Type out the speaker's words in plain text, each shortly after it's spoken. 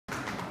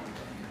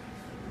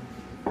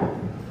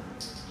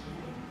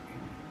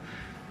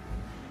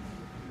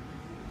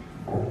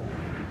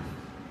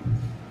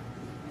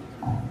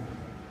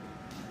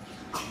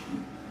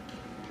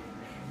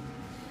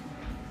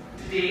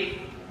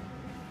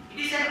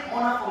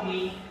honor for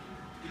me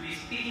to be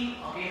speaking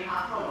again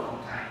after a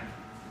long time.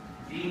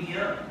 Being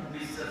here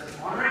with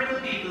such honorable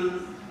people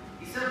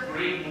is a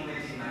great moment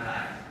in my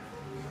life.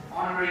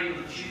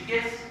 Honorable chief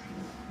guests,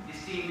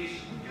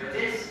 distinguished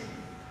judges,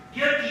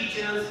 dear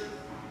teachers,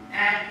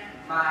 and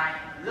my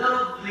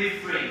lovely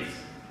friends,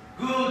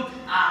 good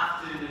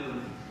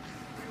afternoon.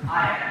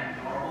 I am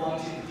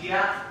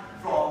Norbu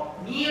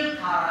from Neil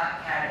Tara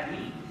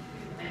Academy,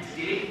 and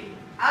today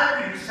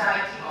I'll be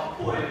reciting a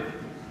poem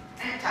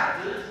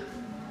entitled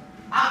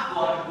I've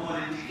Got a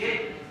Golden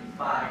Ticket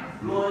by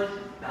Lord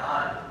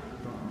Dahal.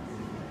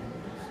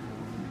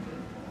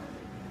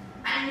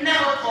 I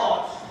never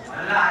thought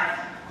my life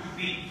could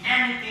be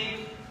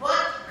anything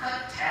but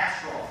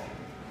catastrophic.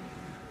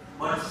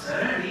 But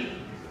suddenly,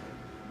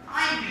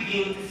 I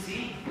begin to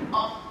see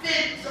a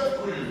bit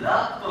of good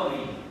luck for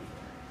me.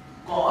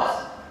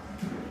 Cause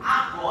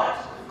I've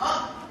got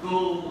a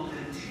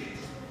golden ticket.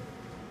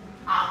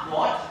 I've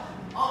got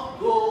a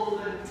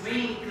golden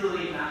twinkle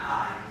in my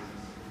eyes.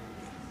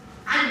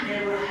 I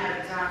never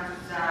had a time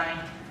to sign,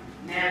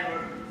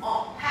 never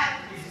a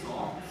happy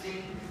song to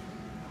sing.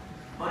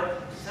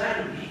 But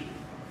suddenly,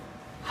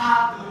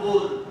 half the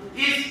world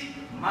is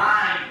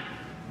mine.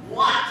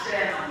 What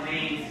an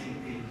amazing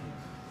thing.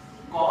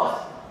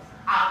 Cause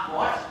I've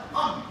got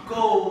a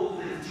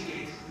golden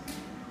ticket.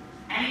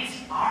 And it's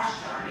our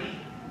story.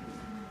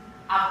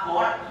 I've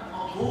got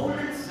a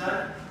golden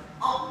sun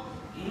up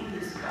in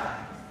the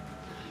sky.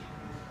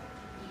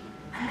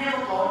 I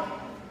never thought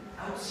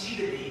I would see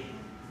the day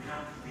when I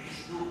would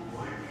face the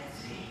world and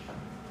say,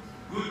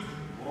 good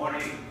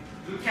morning,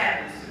 look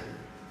at this sun.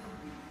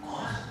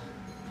 Cause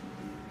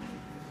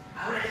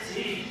I would have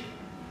said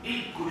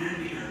it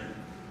couldn't be done,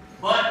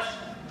 but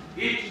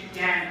it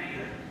can be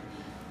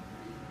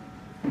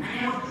done.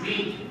 I never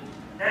dreamed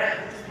that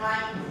I would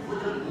fly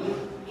over the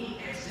moon in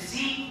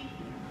ecstasy,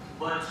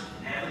 but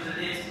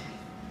nevertheless,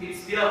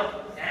 it's clear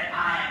that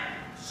I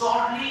am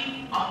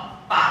sorely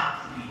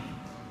about to be.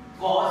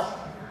 Cause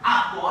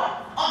I've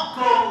got a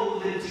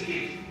golden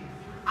ticket.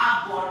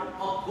 I've got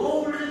a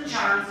golden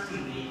chance to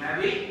make my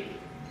way.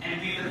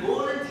 And with the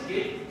golden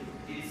ticket,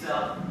 it's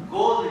a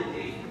golden